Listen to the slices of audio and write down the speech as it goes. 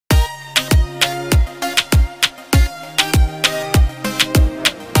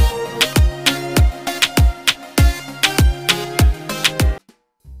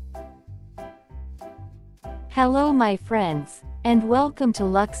Hello my friends, and welcome to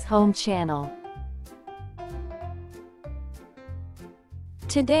Lux Home Channel.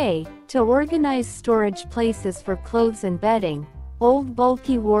 Today, to organize storage places for clothes and bedding, old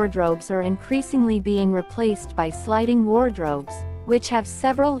bulky wardrobes are increasingly being replaced by sliding wardrobes, which have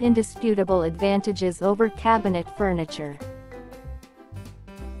several indisputable advantages over cabinet furniture.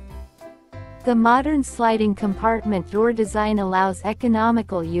 The modern sliding compartment door design allows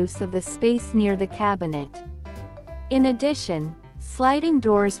economical use of the space near the cabinet. In addition, sliding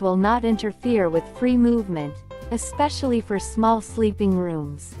doors will not interfere with free movement, especially for small sleeping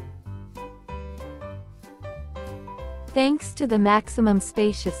rooms. Thanks to the maximum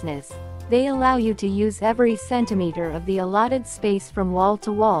spaciousness, they allow you to use every centimeter of the allotted space from wall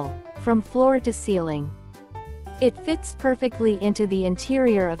to wall, from floor to ceiling. It fits perfectly into the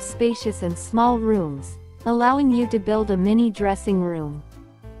interior of spacious and small rooms, allowing you to build a mini dressing room.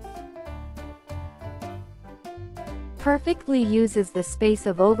 Perfectly uses the space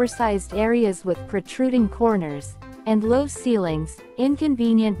of oversized areas with protruding corners, and low ceilings,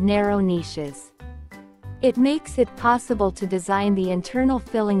 inconvenient narrow niches. It makes it possible to design the internal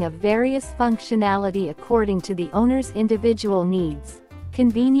filling of various functionality according to the owner's individual needs,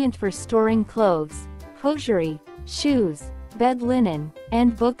 convenient for storing clothes, hosiery, shoes, bed linen,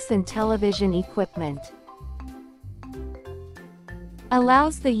 and books and television equipment.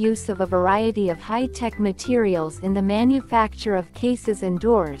 Allows the use of a variety of high-tech materials in the manufacture of cases and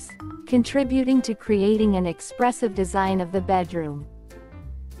doors, contributing to creating an expressive design of the bedroom.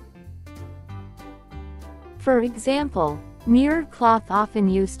 For example, mirrored cloth often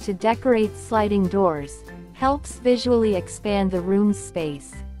used to decorate sliding doors, helps visually expand the room's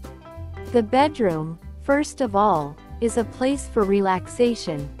space. The bedroom, first of all, is a place for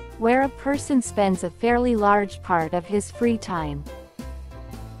relaxation, where a person spends a fairly large part of his free time.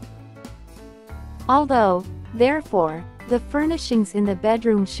 Although, therefore, the furnishings in the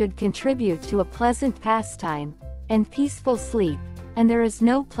bedroom should contribute to a pleasant pastime and peaceful sleep, and there is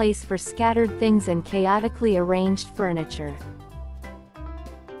no place for scattered things and chaotically arranged furniture.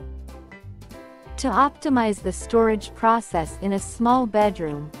 To optimize the storage process in a small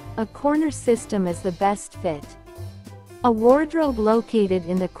bedroom, a corner system is the best fit. A wardrobe located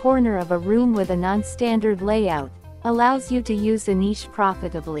in the corner of a room with a non-standard layout allows you to use a niche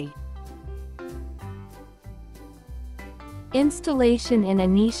profitably. Installation in a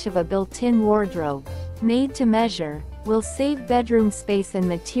niche of a built-in wardrobe, made to measure, will save bedroom space and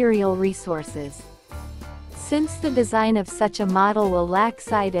material resources. Since the design of such a model will lack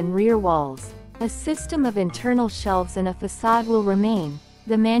side and rear walls, a system of internal shelves and a facade will remain,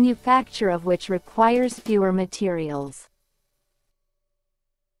 the manufacture of which requires fewer materials.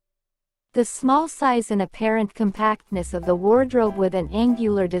 The small size and apparent compactness of the wardrobe with an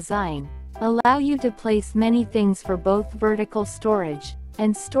angular design allow you to place many things for both vertical storage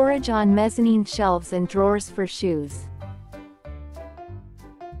and storage on mezzanine shelves and drawers for shoes.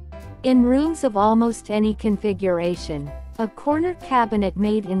 In rooms of almost any configuration, a corner cabinet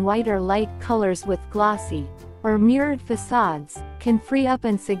made in white or light colors with glossy or mirrored facades can free up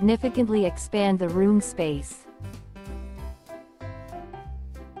and significantly expand the room space.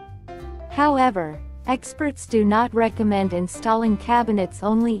 However, experts do not recommend installing cabinets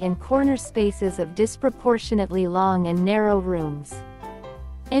only in corner spaces of disproportionately long and narrow rooms.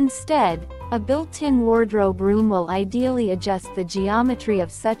 Instead, a built-in wardrobe room will ideally adjust the geometry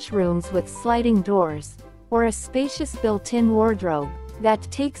of such rooms with sliding doors, or a spacious built-in wardrobe that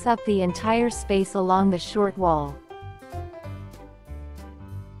takes up the entire space along the short wall.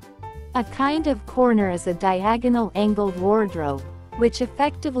 A kind of corner is a diagonal angled wardrobe, which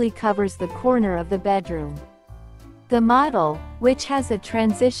effectively covers the corner of the bedroom. The model, which has a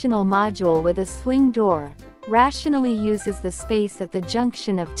transitional module with a swing door, rationally uses the space at the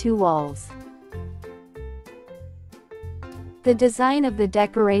junction of two walls. The design of the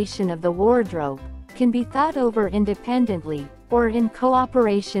decoration of the wardrobe can be thought over independently, or in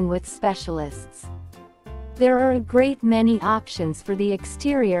cooperation with specialists. There are a great many options for the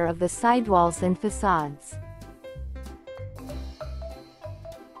exterior of the sidewalls and facades.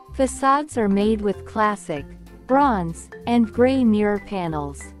 Facades are made with classic, bronze, and gray mirror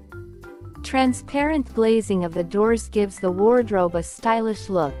panels. Transparent glazing of the doors gives the wardrobe a stylish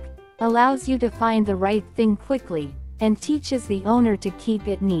look, allows you to find the right thing quickly, and teaches the owner to keep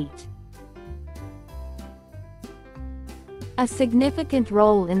it neat. A significant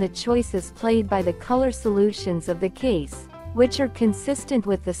role in the choice is played by the color solutions of the case, which are consistent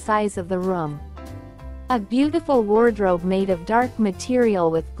with the size of the room. A beautiful wardrobe made of dark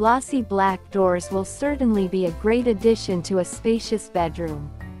material with glossy black doors will certainly be a great addition to a spacious bedroom.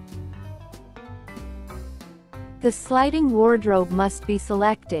 The sliding wardrobe must be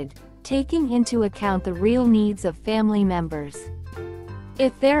selected, taking into account the real needs of family members.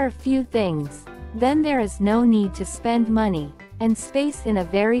 If there are few things, then there is no need to spend money and space in a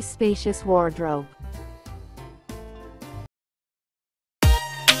very spacious wardrobe.